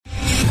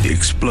The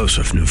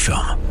explosive new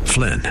film,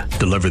 Flynn,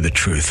 deliver the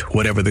truth,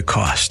 whatever the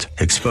cost,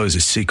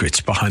 exposes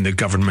secrets behind the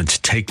government's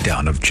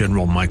takedown of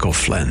General Michael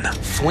Flynn.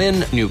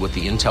 Flynn knew what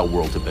the intel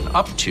world had been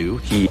up to.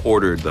 He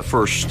ordered the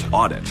first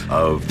audit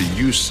of the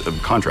use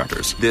of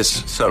contractors.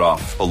 This set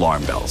off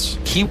alarm bells.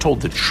 He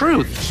told the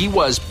truth. He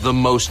was the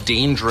most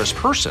dangerous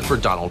person for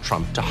Donald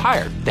Trump to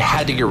hire. They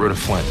had to get rid of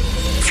Flynn.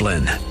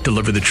 Flynn,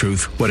 deliver the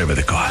truth, whatever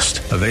the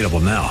cost. Available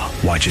now.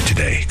 Watch it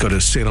today. Go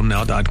to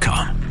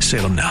salemnow.com.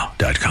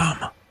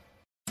 salemnow.com.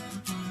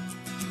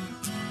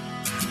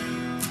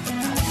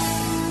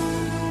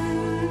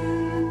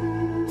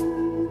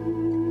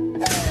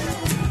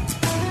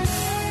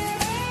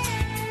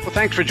 Well,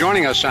 thanks for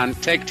joining us on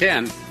Take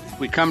 10.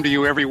 We come to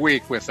you every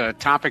week with a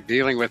topic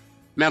dealing with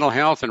mental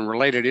health and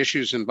related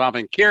issues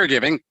involving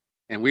caregiving,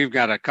 and we've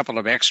got a couple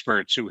of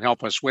experts who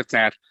help us with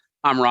that.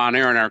 I'm Ron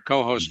Aaron, our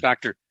co-host,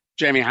 Dr.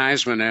 Jamie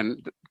Heisman,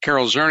 and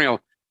Carol Zernial.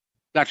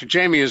 Dr.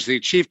 Jamie is the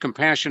Chief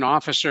Compassion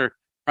Officer,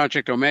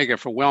 Project Omega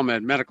for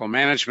WellMed Medical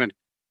Management.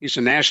 He's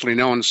a nationally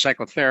known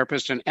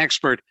psychotherapist and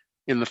expert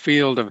in the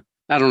field of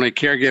not only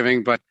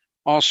caregiving, but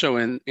also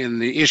in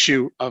the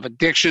issue of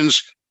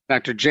addictions.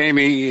 Dr.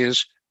 Jamie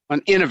is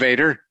an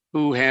innovator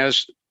who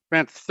has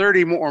spent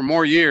 30 or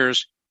more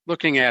years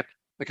looking at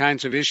the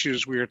kinds of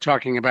issues we are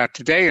talking about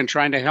today and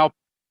trying to help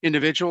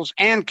individuals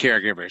and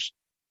caregivers.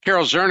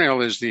 Carol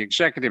Zernial is the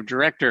executive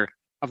director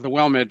of the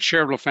WellMed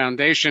Charitable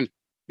Foundation.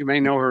 You may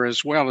know her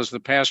as well as the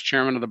past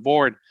chairman of the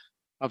board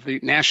of the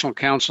National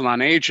Council on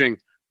Aging.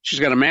 She's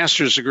got a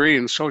master's degree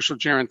in social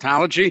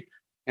gerontology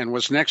and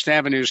was Next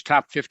Avenue's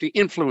top 50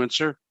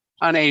 influencer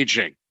on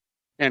aging.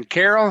 And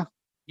Carol,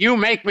 you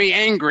make me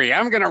angry.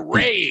 I'm going to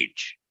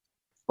rage.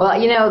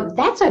 Well,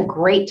 that's a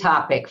great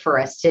topic for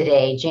us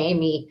today,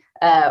 Jamie.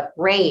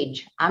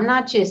 Rage. I'm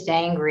not just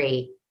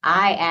angry.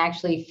 I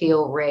actually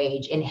feel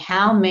rage. And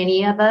how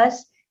many of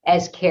us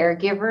as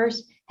caregivers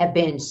have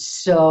been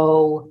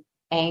so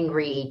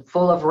angry,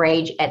 full of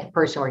rage at the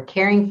person we're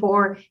caring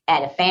for,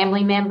 at a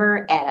family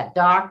member, at a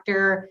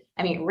doctor.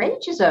 I mean,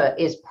 rage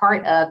is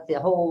part of the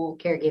whole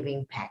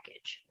caregiving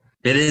package.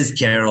 It is,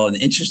 Carol. And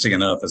interesting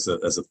enough, as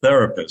a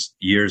therapist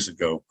years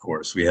ago, of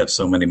course, we have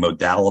so many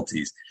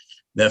modalities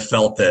that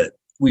felt that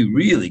we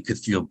really could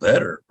feel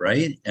better,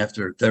 right?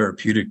 After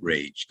therapeutic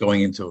rage,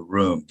 going into a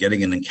room,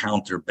 getting an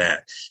encounter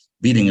back,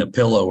 beating a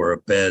pillow or a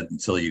bed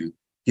until you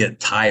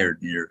get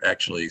tired and you're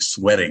actually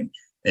sweating,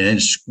 and then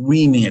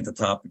screaming at the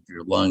top of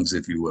your lungs,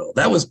 if you will.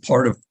 That was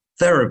part of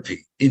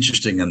therapy,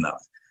 interesting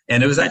enough.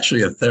 And it was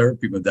actually a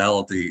therapy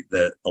modality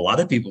that a lot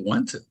of people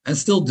went to and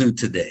still do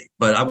today.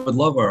 But I would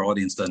love our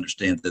audience to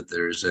understand that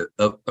there's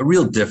a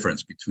real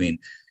difference between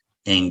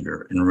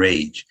anger and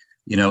rage.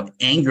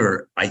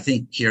 Anger, I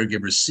think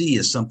caregivers see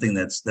as something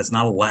that's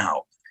not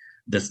allowed.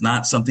 That's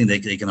not something they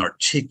can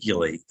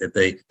articulate, that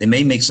they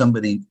may make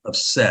somebody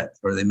upset,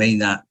 or they may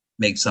not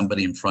make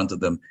somebody in front of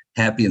them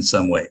happy in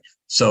some way.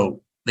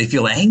 So they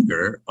feel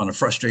anger on a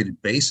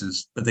frustrated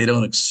basis, but they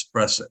don't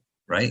express it,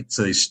 right?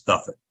 So they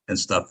stuff it and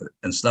stuff it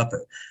and stuff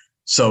it.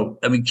 So,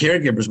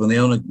 caregivers, when they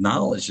don't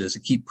acknowledge this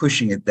and keep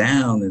pushing it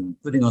down and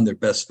putting on their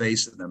best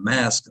face and their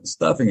mask and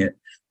stuffing it,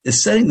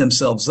 is setting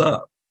themselves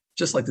up,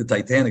 just like the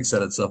Titanic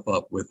set itself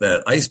up with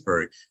that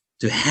iceberg,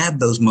 to have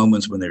those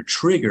moments when they're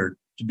triggered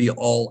to be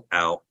all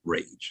out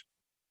rage.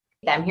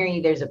 I'm hearing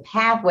you, there's a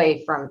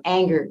pathway from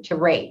anger to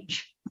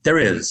rage. There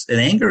is.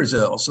 And anger is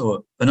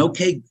also an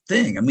okay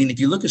thing. If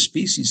you look at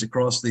species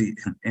across the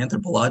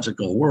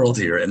anthropological world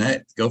here, and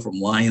that go from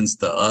lions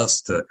to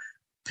us to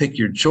pick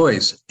your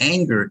choice,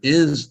 anger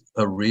is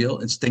a real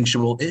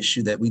instinctual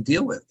issue that we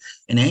deal with.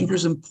 And anger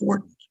is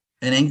important.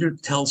 And anger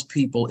tells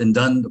people, and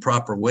done the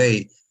proper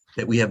way,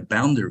 that we have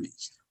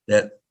boundaries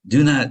that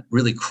do not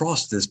really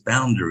cross this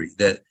boundary,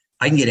 that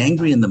I can get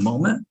angry in the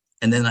moment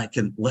and then I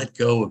can let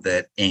go of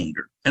that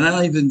anger. And I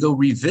don't even go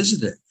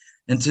revisit it.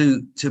 And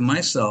to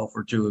myself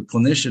or to a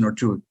clinician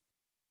or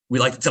we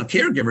like to tell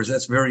caregivers,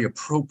 that's very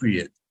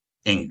appropriate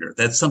anger.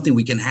 That's something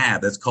we can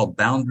have. That's called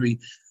boundary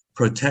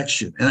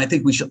protection. And I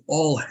think we should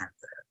all have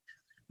that.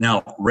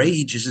 Now,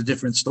 rage is a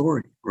different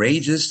story.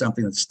 Rage is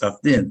something that's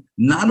stuffed in,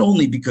 not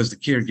only because the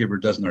caregiver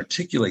doesn't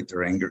articulate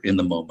their anger in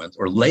the moment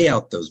or lay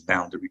out those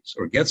boundaries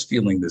or gets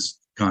feeling this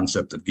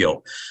concept of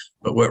guilt,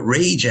 but what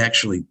rage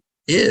actually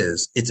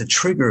is, it's a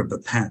trigger of the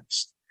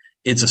past.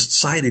 It's a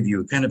side of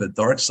you, kind of a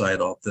dark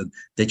side often,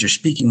 that you're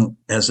speaking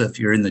as if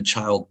you're in the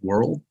child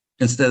world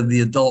instead of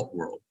the adult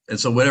world. And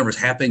so whatever's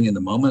happening in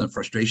the moment of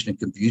frustration and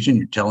confusion,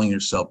 you're telling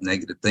yourself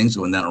negative things,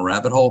 going down a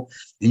rabbit hole,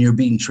 and you're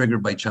being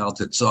triggered by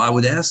childhood. So I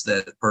would ask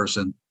that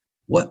person,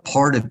 what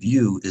part of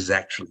you is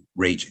actually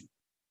raging?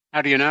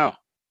 How do you know?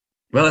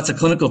 Well, that's a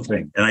clinical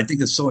thing. And I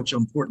think it's so much an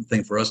important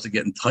thing for us to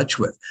get in touch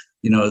with.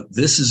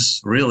 This is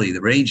really,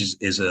 the rage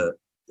is a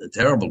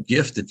terrible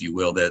gift, if you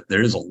will, that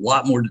there is a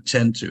lot more to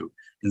tend to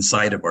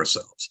inside of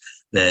ourselves,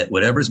 that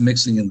whatever's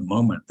mixing in the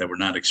moment that we're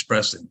not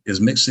expressing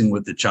is mixing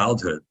with the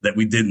childhood that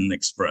we didn't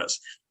express.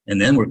 And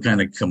then we're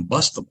kind of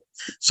combustible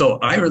So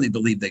I really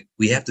believe that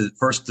we have to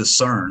first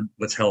discern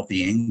what's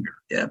healthy anger.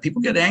 Yeah,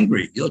 people get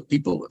angry. You look,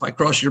 people, if I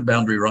cross your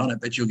boundary, Ron, I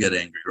bet you'll get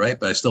angry, right?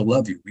 But I still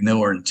love you. We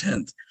know our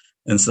intent.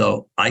 And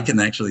so I can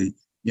actually,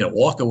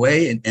 walk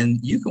away and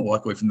you can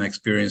walk away from that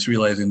experience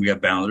realizing we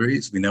have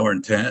boundaries. We know our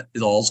intent.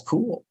 It all's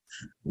cool.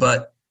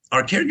 But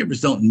our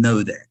caregivers don't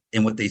know that.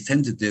 And what they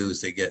tend to do is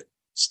they get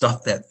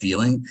stuff that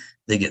feeling.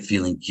 They get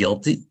feeling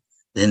guilty.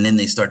 And then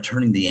they start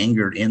turning the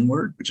anger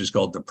inward, which is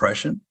called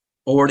depression,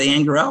 or the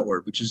anger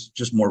outward, which is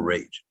just more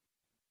rage.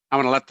 I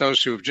want to let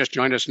those who have just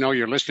joined us know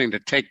you're listening to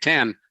Take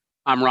 10.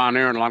 I'm Ron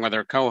Aaron, along with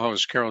our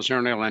co-hosts, Carol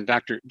Zernial and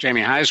Dr.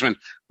 Jamie Heisman.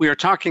 We are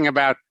talking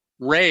about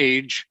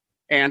rage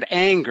and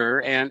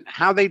anger and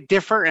how they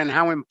differ and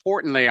how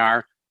important they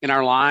are in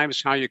our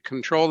lives, how you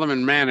control them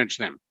and manage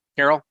them.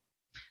 Carol?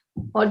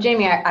 Well,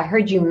 Jamie, I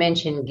heard you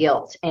mention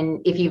guilt, and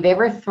if you've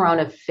ever thrown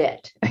a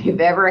fit, if you've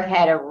ever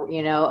had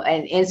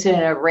an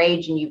incident of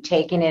rage and you've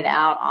taken it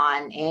out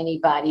on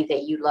anybody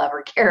that you love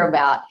or care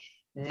about,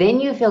 then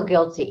you feel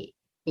guilty.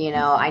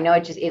 I know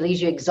it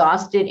leaves you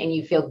exhausted and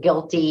you feel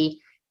guilty.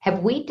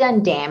 Have we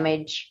done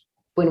damage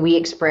when we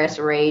express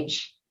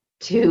rage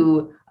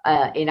to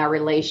in our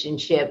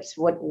relationships?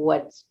 What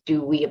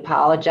do we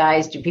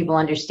apologize? Do people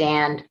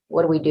understand?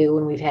 What do we do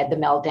when we've had the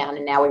meltdown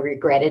and now we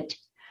regret it?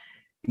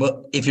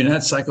 Well, if you're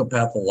not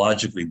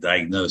psychopathologically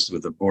diagnosed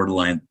with a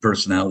borderline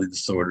personality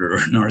disorder or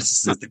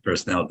narcissistic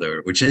personality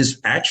disorder, which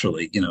is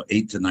actually,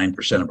 8 to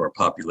 9% of our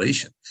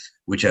population,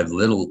 which have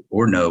little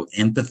or no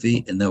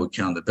empathy and no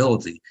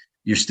accountability,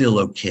 you're still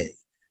okay.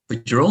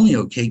 But you're only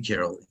okay,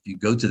 Carol, if you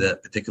go to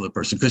that particular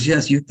person, because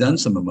yes, you've done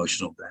some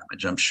emotional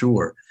damage, I'm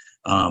sure.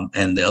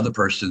 And the other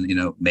person,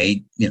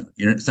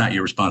 it's not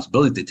your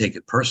responsibility to take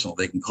it personal.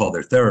 They can call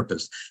their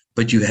therapist,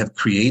 but you have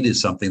created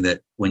something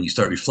that when you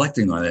start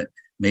reflecting on it,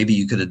 maybe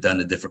you could have done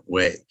a different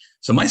way.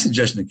 So my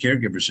suggestion to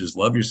caregivers is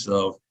love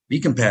yourself,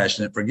 be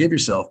compassionate, forgive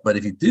yourself. But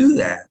if you do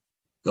that,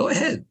 go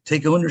ahead,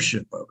 take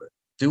ownership of it.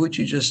 Do what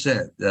you just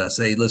said.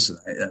 Say, listen,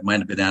 I might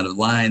have been out of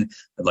line.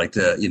 I'd like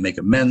to make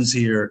amends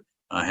here.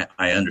 I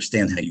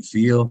understand how you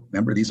feel.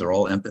 Remember, these are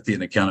all empathy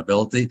and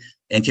accountability.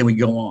 And can we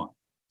go on?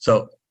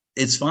 So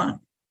it's fine.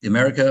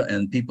 America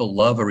and people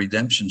love a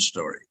redemption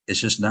story. It's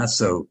just not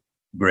so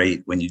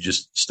great when you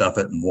just stuff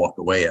it and walk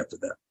away after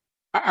that.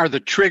 Are the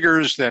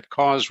triggers that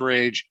cause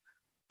rage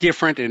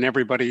different in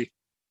everybody?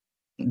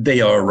 They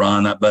are,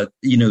 Ron, but,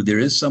 there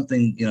is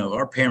something,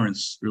 our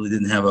parents really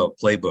didn't have a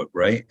playbook,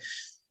 right?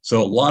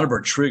 So a lot of our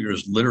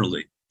triggers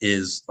literally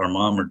is our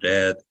mom or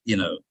dad,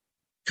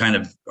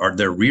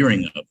 they're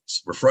rearing of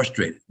us. We're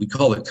frustrated. We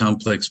call it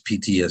complex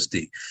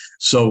PTSD.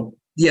 So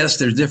yes,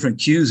 there's different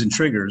cues and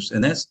triggers.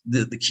 And that's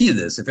the key to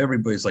this. If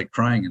everybody's like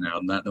crying now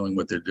and not knowing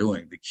what they're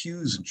doing, the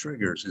cues and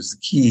triggers is the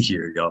key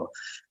here, y'all.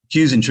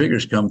 Cues and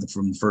triggers come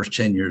from the first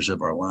 10 years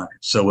of our lives.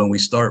 So when we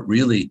start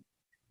really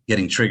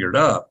getting triggered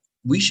up,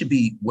 we should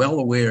be well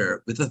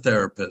aware with a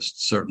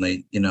therapist,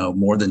 certainly,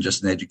 more than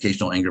just an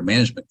educational anger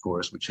management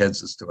course, which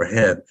heads us to our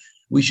head.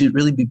 We should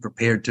really be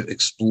prepared to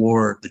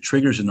explore the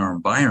triggers in our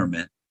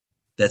environment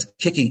that's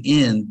kicking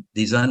in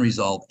these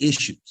unresolved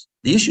issues.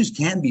 The issues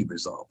can be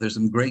resolved. There's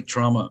some great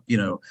trauma,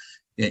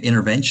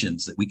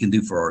 interventions that we can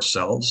do for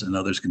ourselves and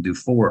others can do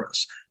for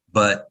us.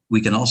 But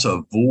we can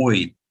also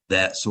avoid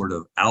that sort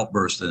of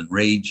outburst and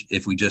rage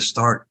if we just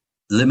start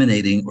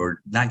eliminating or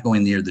not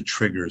going near the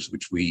triggers,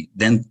 which we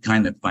then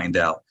kind of find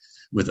out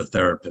with a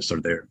therapist or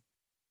there.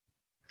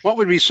 What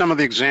would be some of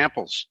the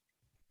examples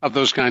of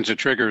those kinds of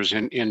triggers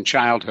in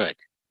childhood?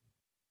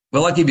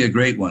 Well, I'll give you a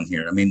great one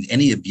here. I mean,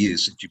 any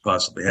abuse that you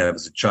possibly have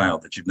as a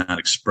child that you've not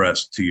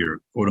expressed to your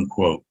quote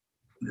unquote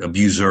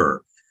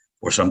abuser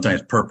or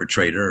sometimes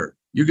perpetrator,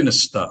 you're going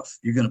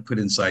to put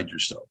inside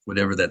yourself,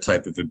 whatever that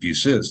type of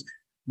abuse is.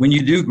 When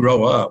you do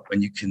grow up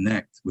and you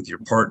connect with your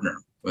partner,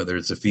 whether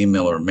it's a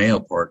female or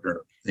male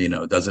partner,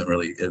 it doesn't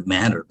really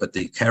matter. But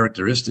the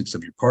characteristics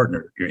of your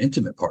partner, your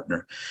intimate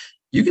partner,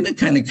 you're going to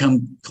kind of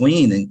come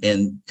clean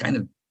and kind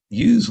of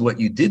use what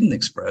you didn't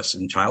express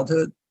in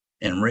childhood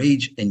and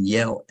rage and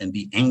yell and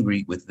be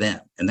angry with them.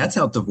 And that's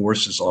how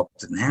divorces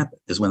often happen,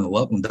 is when the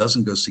loved one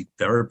doesn't go seek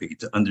therapy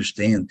to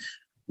understand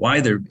why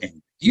they're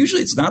angry.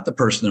 Usually it's not the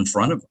person in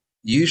front of them.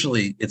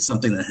 Usually it's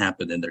something that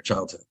happened in their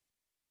childhood.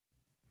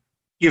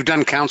 You've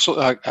done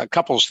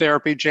couples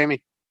therapy,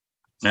 Jamie?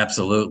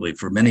 Absolutely,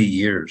 for many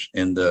years.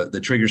 And the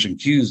triggers and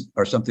cues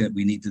are something that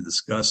we need to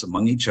discuss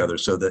among each other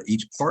so that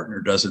each partner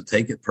doesn't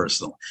take it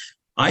personal.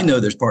 I know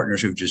there's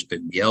partners who've just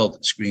been yelled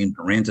and screamed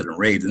and ranted and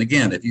raved. And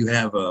again, if you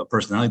have a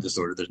personality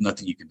disorder, there's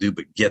nothing you can do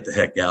but get the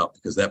heck out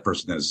because that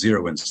person has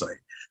zero insight.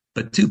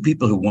 But two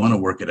people who want to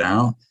work it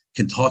out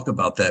can talk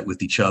about that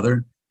with each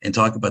other and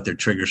talk about their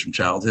triggers from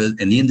childhood.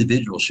 And the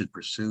individual should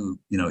pursue,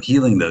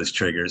 healing those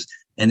triggers.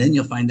 And then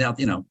you'll find out,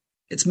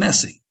 it's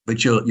messy,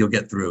 but you'll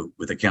get through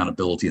with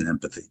accountability and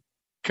empathy.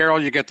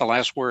 Carol, you get the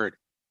last word.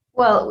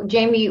 Well,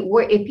 Jamie,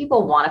 if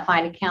people want to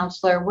find a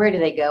counselor, where do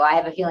they go? I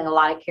have a feeling a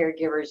lot of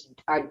caregivers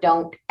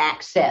don't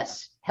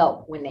access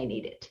help when they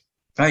need it.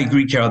 I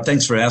agree, Carol.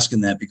 Thanks for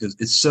asking that because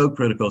it's so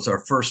critical. It's our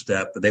first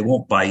step, but they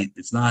won't bite.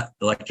 It's not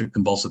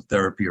electroconvulsive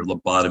therapy or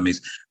lobotomies.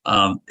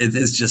 It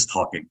is just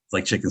talking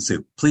like chicken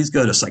soup. Please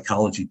go to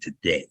Psychology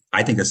Today.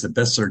 I think that's the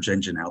best search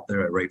engine out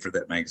there. I write for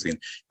that magazine.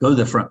 Go to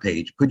the front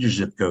page, put your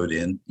zip code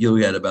in. You'll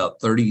get about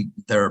 30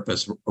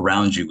 therapists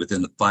around you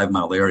within the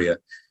 5-mile area.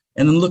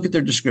 And then look at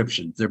their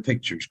descriptions, their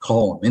pictures,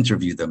 call them,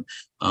 interview them,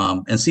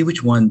 and see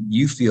which one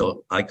you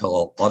feel I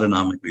call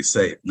autonomically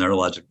safe,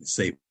 neurologically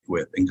safe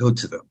with, and go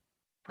to them.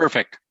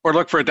 Perfect. Or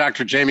look for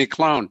Dr. Jamie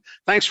Clone.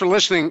 Thanks for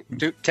listening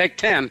to Take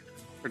 10.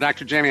 For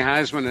Dr. Jamie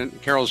Heisman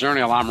and Carol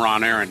Zernial, I'm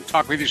Ron Aaron.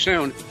 Talk with you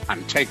soon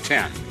on Take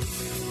 10.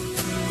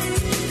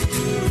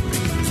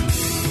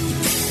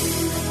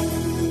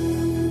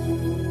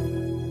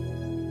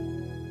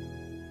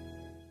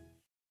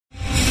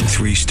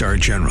 Three-star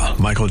General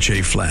Michael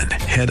J. Flynn,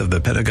 head of the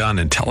Pentagon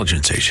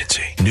Intelligence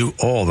Agency, knew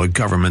all the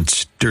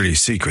government's dirty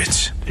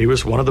secrets. He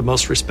was one of the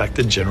most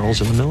respected generals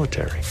in the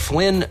military.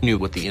 Flynn knew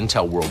what the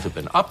intel world had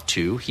been up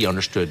to. He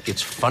understood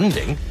its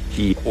funding.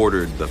 He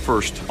ordered the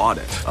first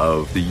audit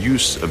of the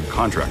use of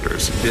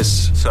contractors.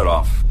 This set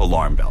off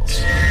alarm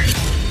bells.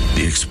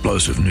 The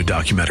explosive new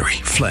documentary,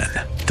 Flynn,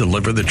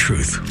 Deliver the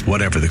Truth,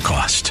 Whatever the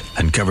Cost,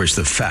 uncovers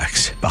the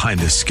facts behind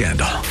this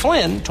scandal.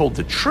 Flynn told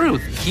the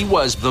truth. He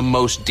was the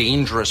most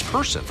dangerous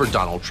person for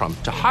Donald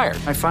Trump to hire.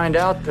 I find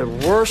out the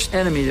worst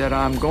enemy that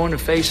I'm going to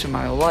face in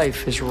my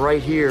life is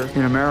right here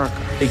in America.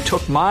 They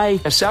took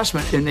my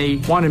assessment and they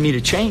wanted me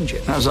to change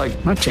it. And I was like,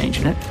 I'm not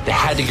changing it. They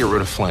had to get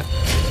rid of Flynn.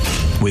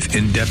 With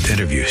in-depth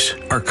interviews,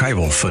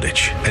 archival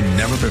footage, and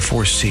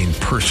never-before-seen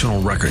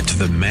personal records of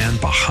the man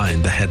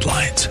behind the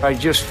headlines. I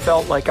just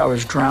felt like I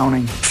was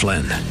drowning.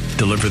 Flynn,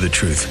 Deliver the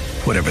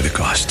Truth, Whatever the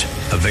Cost.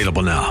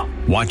 Available now.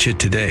 Watch it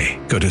today.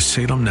 Go to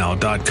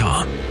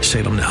salemnow.com.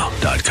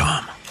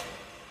 salemnow.com.